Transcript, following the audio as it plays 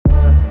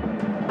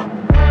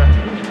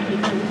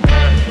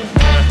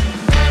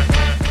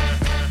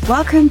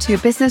Welcome to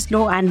Business,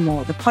 Law and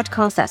More, the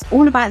podcast that's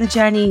all about the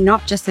journey,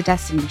 not just the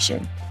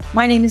destination.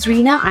 My name is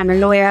Lena. I'm a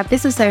lawyer,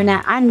 business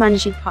owner and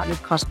managing partner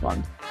of Carter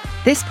Bond.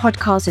 This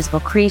podcast is for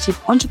creative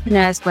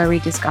entrepreneurs where we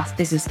discuss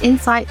business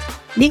insights,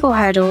 legal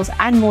hurdles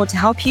and more to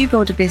help you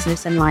build a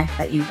business and life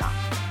that you love.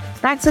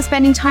 Thanks for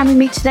spending time with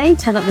me today.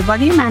 Turn up the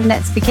volume and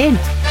let's begin.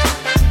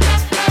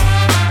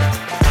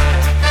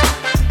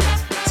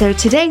 So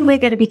today we're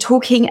going to be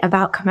talking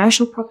about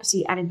commercial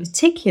property and in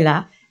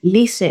particular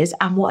leases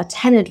and what a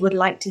tenant would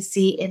like to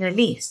see in a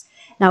lease.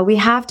 Now, we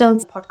have done a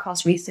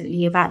podcast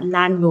recently about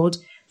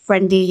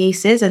landlord-friendly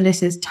leases, and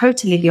this is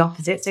totally the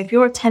opposite. So if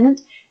you're a tenant,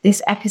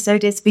 this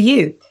episode is for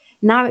you.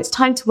 Now it's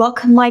time to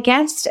welcome my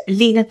guest,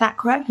 Lena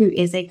Thakrar, who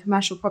is a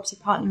commercial property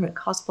partner at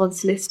Carter Bond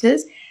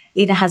Solicitors.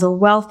 Lena has a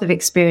wealth of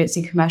experience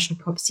in commercial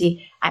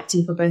property,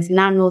 acting for both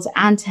landlords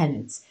and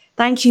tenants.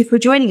 Thank you for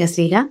joining us,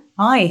 Lena.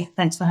 Hi,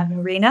 thanks for having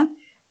me, Rena.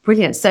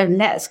 Brilliant. So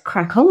let's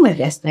crack on with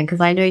this then, because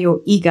I know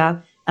you're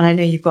eager. And I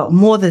know you've got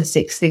more than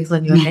 6 things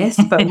on your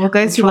list, but we'll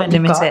go through what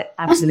you've got. It.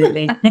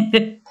 Absolutely.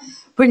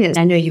 Brilliant.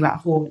 I know you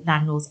act for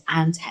landlords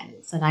and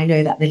tenants, and I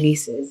know that the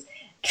leases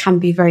can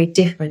be very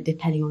different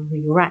depending on who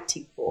you're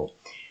acting for.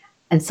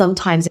 And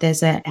sometimes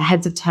there's a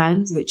heads of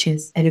terms, which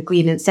is an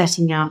agreement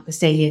setting out the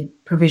salient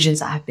provisions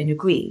that have been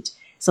agreed.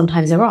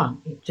 Sometimes there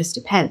aren't. It just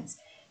depends.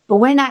 But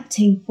when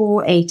acting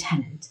for a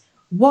tenant,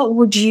 what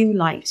would you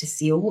like to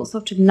see, or what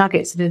sort of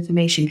nuggets of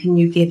information can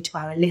you give to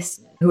our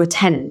listeners who are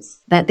tenants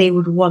that they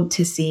would want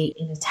to see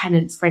in a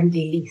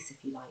tenant-friendly lease,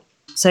 if you like?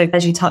 So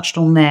as you touched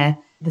on there,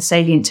 the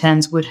salient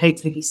terms would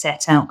hopefully be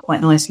set out quite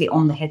nicely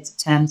on the heads of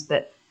terms,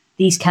 but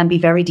these can be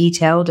very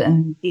detailed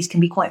and these can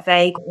be quite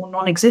vague or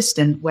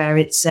non-existent, where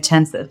it's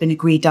terms that have been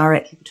agreed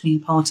directly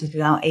between parties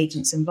without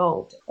agents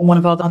involved. On one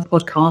of our other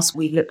podcasts,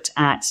 we looked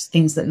at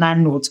things that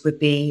landlords would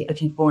be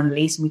looking for in a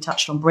lease, and we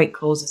touched on break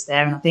clauses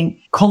there. And I think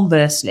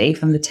conversely,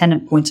 from the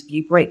tenant point of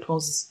view, break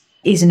clauses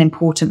is an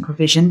important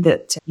provision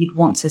that you'd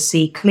want to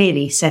see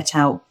clearly set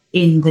out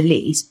in the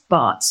lease,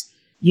 but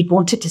you'd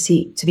want it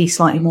to be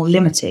slightly more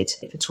limited,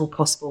 if at all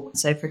possible.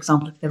 So, for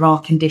example, if there are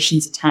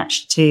conditions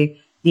attached to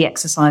the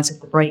exercise of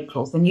the break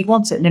clause, then you'd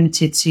want it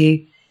limited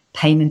to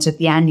payment of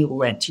the annual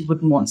rent. You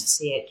wouldn't want to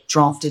see it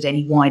drafted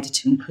any wider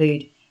to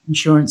include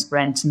insurance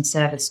rent and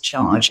service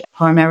charge,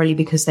 primarily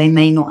because they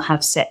may not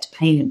have set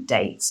payment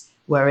dates,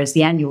 whereas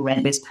the annual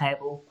rent is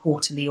payable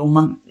quarterly or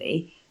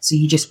monthly. So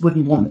you just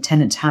wouldn't want the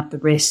tenant to have the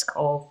risk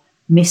of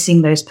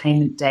missing those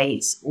payment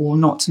dates or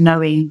not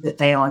knowing that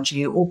they are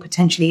due, or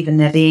potentially even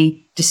there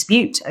being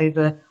dispute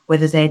over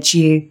whether they're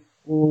due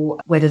or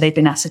whether they've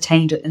been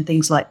ascertained and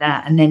things like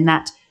that. And then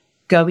that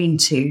go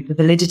into the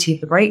validity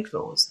of the break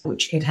clause,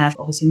 which could have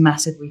obviously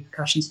massive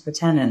repercussions for the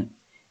tenant.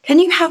 Can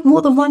you have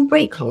more than one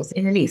break clause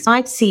in a lease?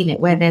 I've seen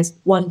it where there's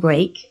one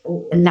break,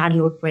 or a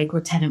landlord break or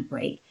a tenant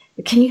break.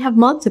 But can you have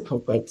multiple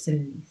breaks in a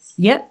lease?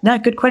 Yeah, no,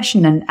 good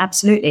question. And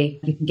absolutely,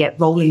 you can get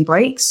rolling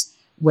breaks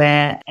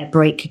where a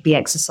break could be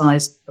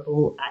exercised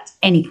at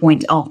any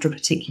point after a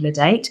particular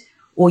date,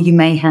 or you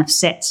may have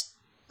set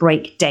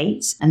break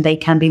dates and they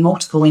can be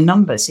multiple in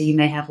number. So you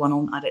may have one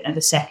on, I don't know, the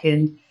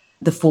 2nd,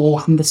 the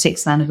 4th and the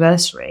 6th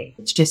anniversary.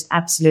 It's just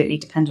absolutely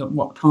dependent on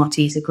what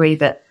parties agree.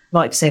 But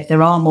like I say, if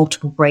there are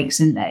multiple breaks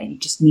in there, you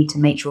just need to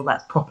make sure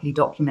that's properly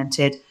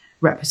documented,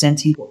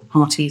 representing what the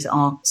parties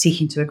are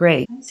seeking to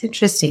agree. That's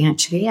interesting,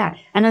 actually, yeah.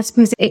 And I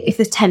suppose if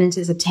the tenant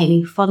is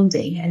obtaining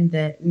funding and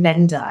the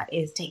lender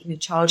is taking a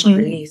charge of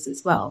the lease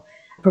as well,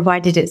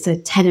 provided it's a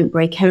tenant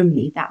break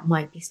only, that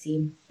might be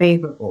seen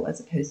favourable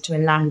as opposed to a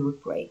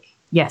landlord break.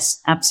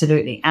 Yes,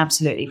 absolutely,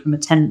 absolutely. From a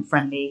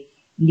tenant-friendly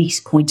lease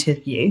point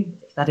of view,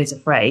 if that is a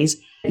phrase,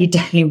 you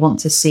definitely want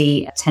to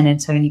see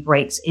tenant-only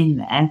breaks in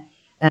there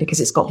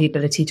because it's got the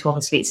ability to,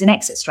 obviously, it's an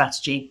exit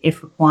strategy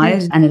if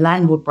required, and a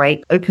landlord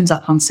break opens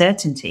up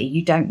uncertainty.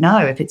 You don't know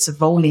if it's a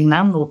rolling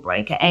landlord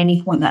break. At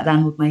any point, that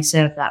landlord may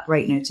serve that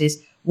break notice.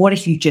 What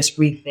if you just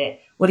refit?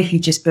 What if you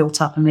just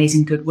built up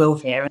amazing goodwill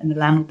here, and the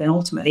landlord then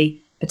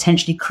ultimately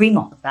potentially cream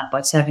off of that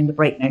by serving the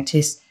break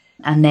notice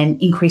and then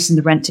increasing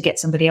the rent to get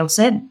somebody else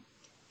in?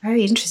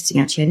 Very interesting,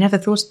 actually. I never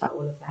thought about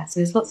all of that. So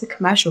there's lots of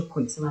commercial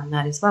points around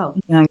that as well.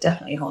 Yeah,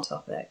 definitely a hot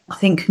topic. I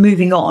think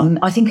moving on,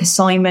 I think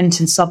assignment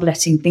and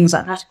subletting, things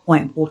like that are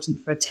quite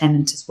important for a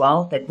tenant as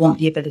well. They'd want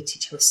the ability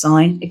to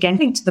assign. Again, I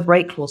think to the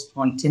break clause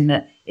point in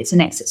that it's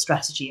an exit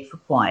strategy if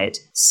required.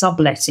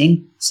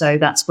 Subletting, so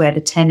that's where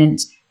the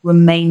tenant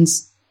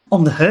remains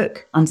on the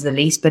hook under the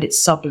lease, but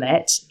it's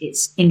sublet,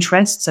 it's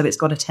interest, so it's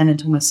got a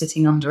tenant almost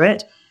sitting under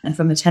it. And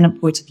from a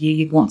tenant point of view,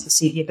 you'd want to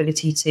see the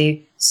ability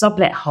to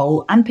sublet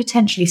whole and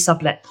potentially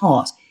sublet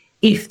part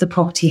if the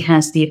property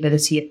has the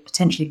ability of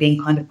potentially being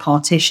kind of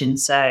partitioned.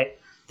 So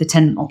the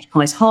tenant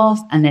occupies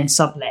half and then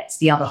sublets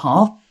the other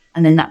half.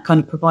 And then that kind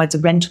of provides a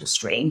rental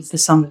stream for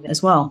some of it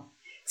as well.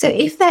 So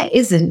if there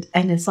isn't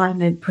an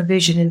assignment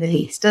provision in the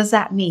lease, does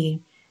that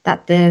mean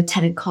that the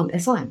tenant can't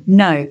assign?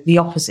 No, the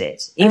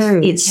opposite.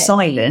 If it's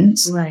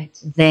silent, right,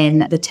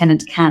 then the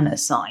tenant can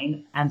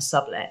assign and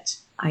sublet.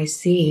 I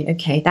see.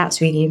 Okay, that's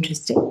really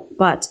interesting.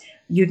 But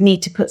you'd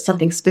need to put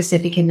something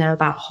specific in there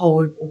about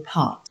whole or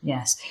part.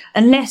 Yes.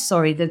 Unless,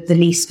 the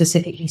lease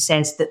specifically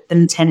says that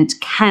the tenant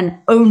can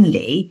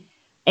only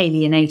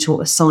alienate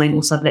or assign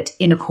or sublet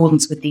in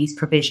accordance with these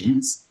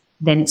provisions,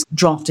 then it's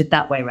drafted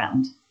that way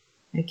round.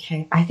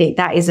 Okay. I think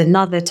that is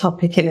another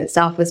topic in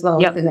itself as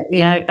well, Yep. isn't it?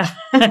 Yeah.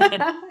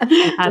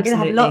 We're going to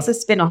have lots of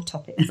spin-off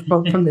topics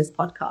from this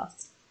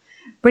podcast.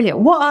 Brilliant.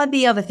 What are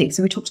the other things?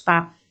 So we talked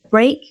about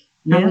break,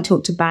 and we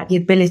talked about the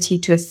ability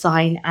to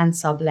assign and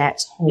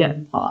sublet whole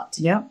and part.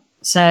 Yeah.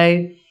 So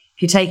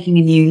if you're taking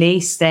a new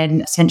lease,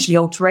 then essentially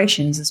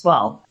alterations as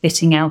well,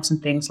 fitting out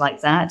and things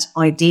like that.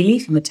 Ideally,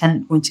 from a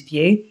tenant point of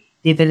view,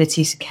 the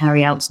ability to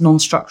carry out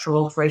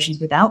non-structural alterations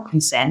without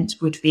consent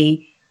would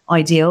be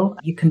ideal.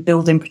 You can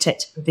build in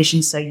protective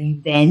provisions, so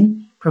you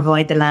then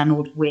provide the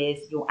landlord with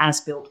your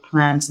as-built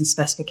plans and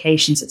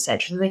specifications,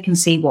 etc., so they can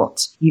see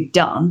what you've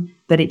done.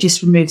 But it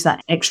just removes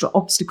that extra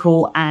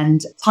obstacle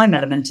and time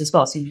element as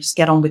well. So you just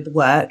get on with the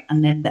work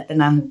and then let the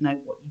landlord know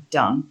what you've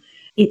done.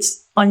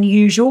 It's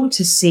unusual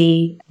to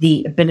see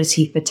the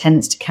ability for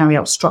tenants to carry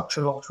out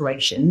structural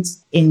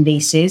alterations in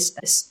leases,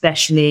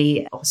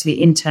 especially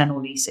obviously internal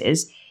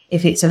leases.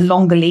 If it's a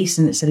longer lease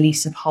and it's a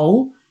lease of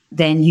whole,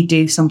 then you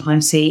do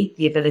sometimes see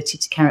the ability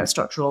to carry out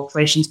structural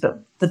alterations,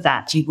 but for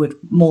that you would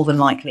more than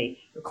likely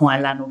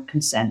require landlord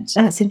consent.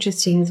 That's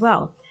interesting as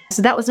well.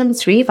 So that was number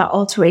 3, about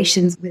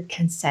alterations with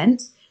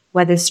consent,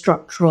 whether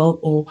structural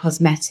or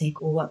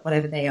cosmetic or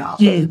whatever they are,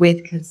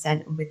 with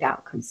consent and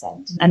without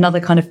consent.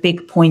 Another kind of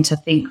big point, I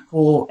think,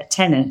 for a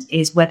tenant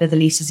is whether the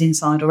lease is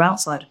inside or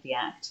outside of the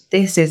Act.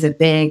 This is a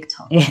big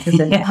topic,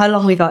 isn't it? How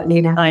long we got,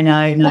 Lena? I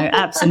know, no,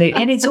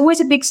 absolutely. And it's always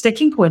a big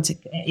sticking point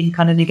in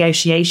kind of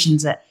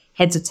negotiations at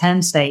heads of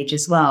term stage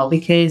as well,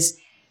 because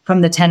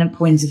from the tenant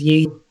point of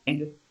view,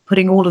 you're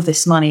putting all of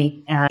this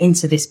money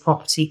into this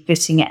property,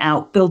 fitting it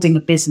out, building a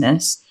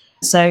business.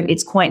 So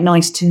it's quite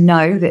nice to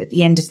know that at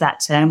the end of that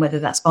term, whether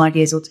that's 5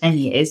 years or 10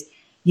 years,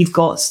 you've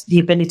got the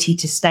ability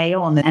to stay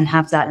on and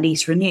have that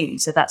lease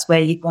renewed. So that's where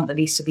you'd want the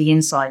lease to be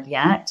inside the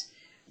Act.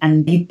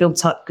 And you've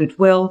built up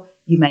goodwill.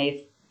 You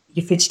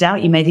fitted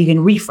out, you may have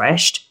even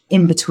refreshed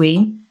in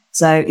between.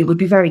 So it would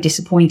be very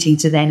disappointing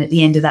to then, at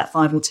the end of that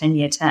 5 or 10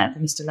 year term, for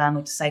Mr.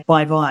 Landlord to say,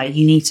 bye-bye,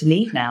 you need to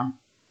leave now.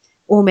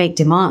 Or make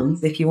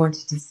demands if you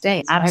wanted to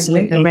stay.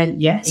 Absolutely. The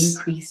rent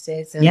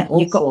increases. And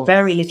you've got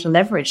very little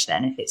leverage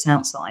then if it's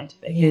outside,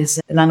 because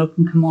the landlord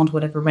can command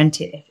whatever rent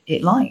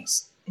it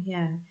likes.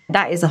 Yeah,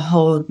 that is a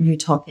whole new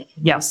topic.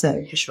 Yeah,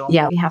 so for sure.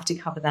 Yeah, we have to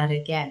cover that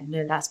again.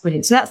 No, that's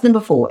brilliant. So that's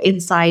number 4,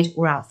 inside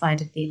or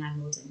outside of the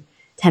Landlord and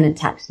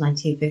Tenant Act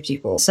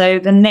 1954. So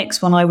the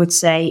next one I would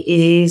say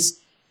is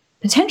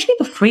potentially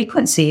the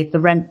frequency of the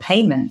rent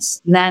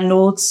payments.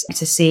 Landlords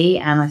to see,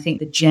 and I think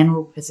the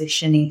general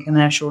position in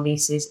commercial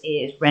leases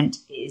is rent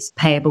is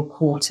payable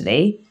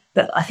quarterly.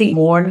 But I think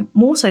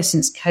more so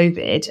since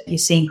COVID, you're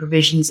seeing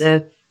provisions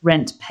of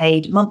rent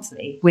paid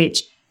monthly,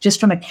 which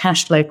just from a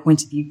cash flow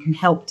point of view can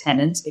help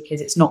tenants,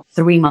 because it's not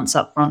 3 months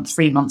up front,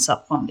 3 months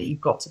up front that you've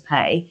got to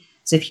pay.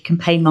 So if you can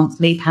pay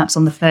monthly, perhaps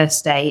on the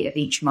first day of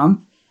each month,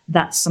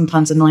 that's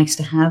sometimes a nice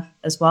to have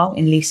as well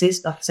in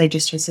leases, like I say,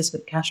 just to assist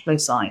with the cash flow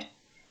side.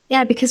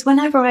 Yeah, because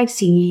whenever I've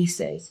seen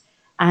leases,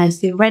 as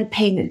the rent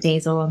payment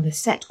days are on the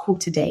set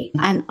quarter date,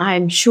 and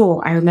I'm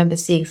sure I remember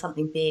seeing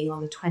something being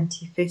on the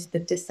 25th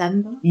of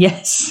December.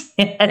 Yes.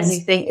 And you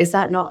think, is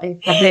that not a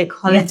public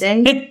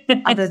holiday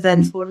other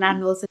than for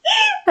landlords?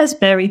 That's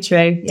very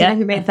true. Yeah,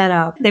 who made that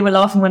up? They were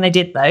laughing when they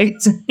did, though.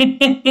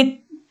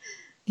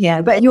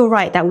 Yeah, but you're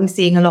right that we're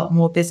seeing a lot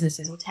more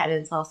businesses or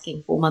tenants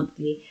asking for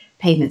monthly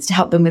payments to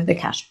help them with the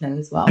cash flow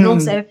as well. And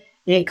also,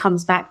 it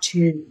comes back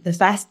to the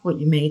first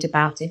point you made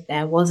about if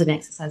there was an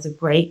exercise of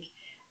break,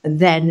 and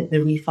then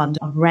the refund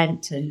of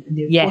rent and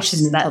the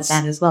apportionment of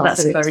that as well.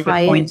 That's so a very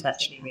good point,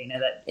 actually, Rena,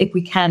 that if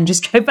we can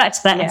just go back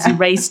to that as you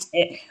raised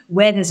it,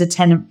 where there's a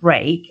tenant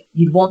break,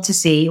 you'd want to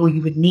see, or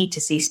you would need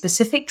to see,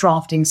 specific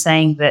drafting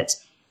saying that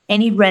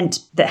any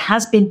rent that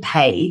has been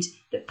paid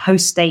that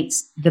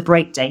postdates the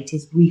break date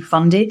is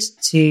refunded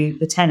to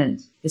the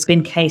tenant. There's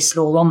been case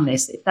law on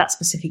this. If that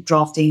specific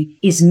drafting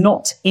is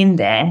not in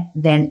there,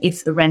 then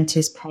if the rent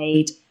is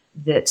paid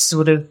that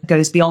sort of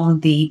goes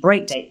beyond the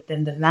break date,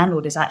 then the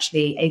landlord is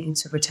actually able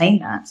to retain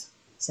that.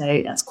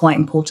 So that's quite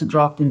important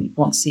drafting you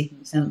want to see from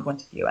the tenant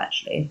point of view,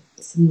 actually.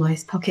 Some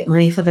nice pocket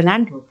money for the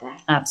landlord there.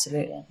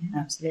 Absolutely,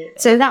 absolutely.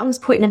 So that was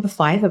point number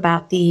 5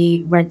 about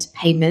the rent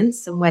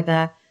payments and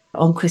whether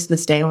on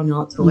Christmas Day or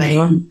not, or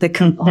on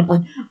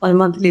a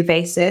monthly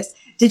basis.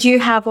 Did you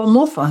have one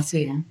more for us,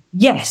 Rena?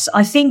 Yes,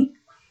 I think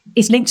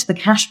it's linked to the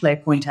cash flow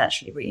point,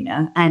 actually,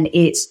 Rena. And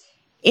it's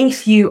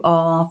if you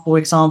are, for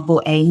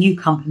example, a new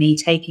company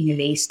taking a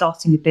lease,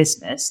 starting a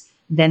business,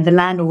 then the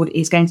landlord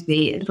is going to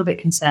be a little bit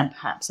concerned,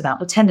 perhaps, about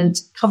the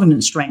tenant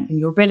covenant strength and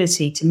your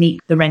ability to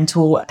meet the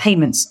rental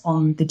payments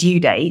on the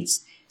due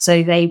dates.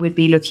 So they would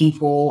be looking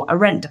for a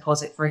rent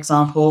deposit, for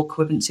example,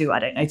 equivalent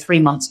to, 3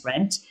 months'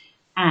 rent,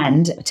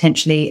 and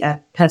potentially a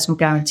personal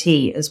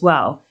guarantee as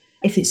well.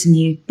 If it's a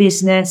new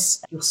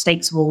business, your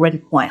stakes are already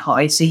quite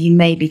high, so you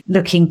may be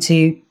looking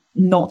to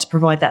not to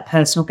provide that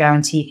personal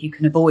guarantee if you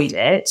can avoid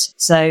it.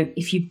 So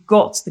if you've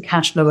got the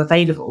cash flow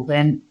available,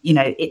 then,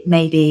 it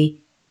may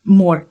be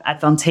more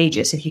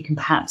advantageous if you can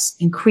perhaps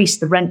increase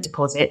the rent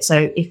deposit.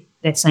 So if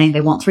they're saying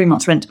they want 3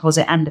 months rent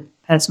deposit and a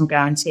personal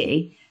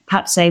guarantee,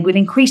 perhaps say we'll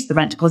increase the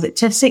rent deposit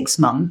to 6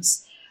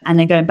 months. And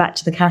then going back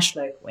to the cash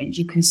flow point,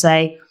 you can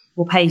say,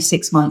 we'll pay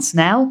 6 months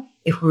now.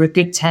 If we're a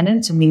good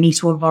tenant and we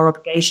meet all of our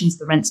obligations,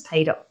 the rent's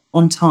paid up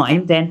on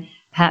time, then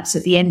perhaps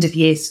at the end of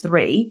year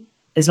 3,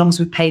 as long as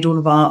we've paid all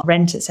of our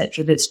rent,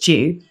 etc., that's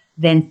due,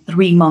 then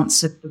 3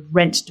 months of the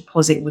rent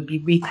deposit would be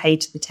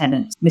repaid to the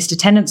tenant. Mr.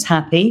 Tenant's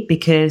happy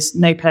because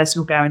no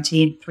personal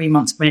guarantee and 3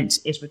 months rent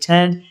is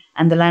returned,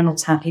 and the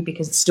landlord's happy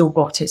because it's still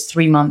got its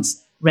 3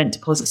 months rent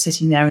deposit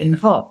sitting there in the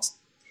pot.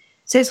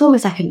 So it's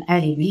almost like an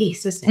early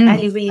release, isn't it?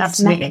 Early release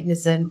absolutely.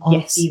 Mechanism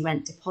of the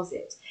rent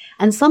deposit.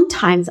 And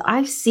sometimes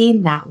I've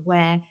seen that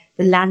where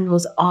the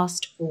landlord's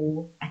asked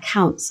for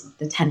accounts of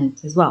the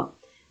tenant as well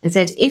and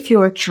said, if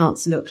your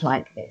accounts look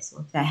like this,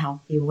 or if they're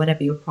healthy, or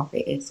whatever your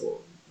profit is, or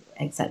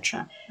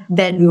etc.,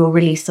 then we will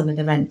release some of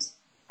the rent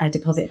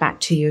deposit back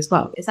to you as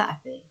well. Is that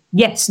a thing?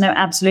 Yes, no,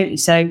 absolutely.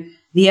 So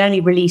the early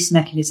release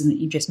mechanism that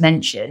you just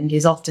mentioned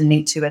is often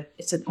linked to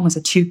almost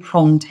a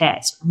two-pronged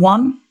test.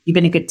 One, you've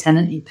been a good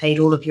tenant, you've paid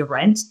all of your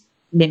rent,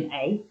 limb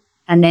A,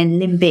 and then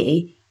limb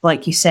B,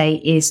 like you say,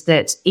 is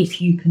that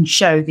if you can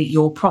show that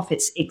your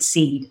profits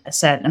exceed a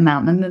certain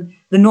amount, and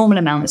the normal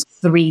amount is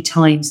 3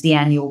 times the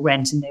annual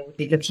rent, and they would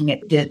be looking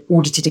at the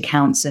audited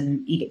accounts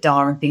and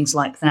EBITDA and things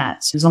like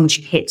that. So as long as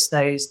you hit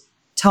those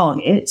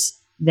targets,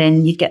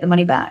 then you'd get the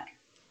money back.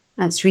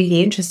 That's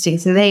really interesting.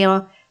 So they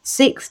are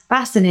 6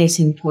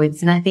 fascinating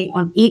points, and I think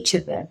on each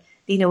of them,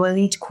 Lena, we'll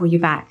need to call you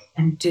back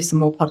and do some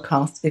more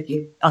podcasts with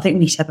you. I think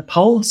we need to have a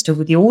poll still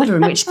with the order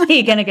in which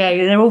we're going to go.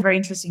 They're all very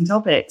interesting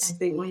topics. I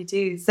think we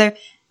do. So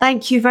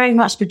thank you very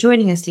much for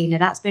joining us, Lena.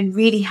 That's been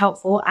really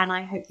helpful, and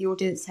I hope the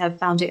audience have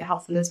found it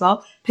helpful as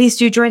well. Please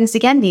do join us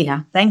again,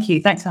 Lena. Thank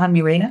you. Thanks for having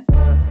me, Lena.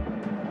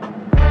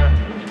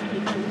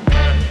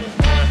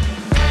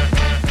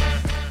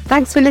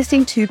 Thanks for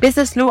listening to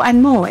Business Law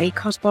and More, a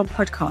Carter Bond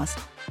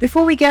podcast.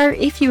 Before we go,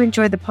 if you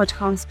enjoyed the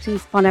podcast,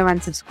 please follow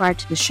and subscribe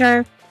to the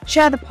show,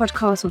 share the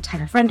podcast or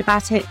tell a friend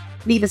about it,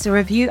 leave us a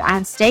review,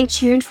 and stay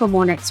tuned for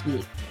more next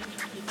week.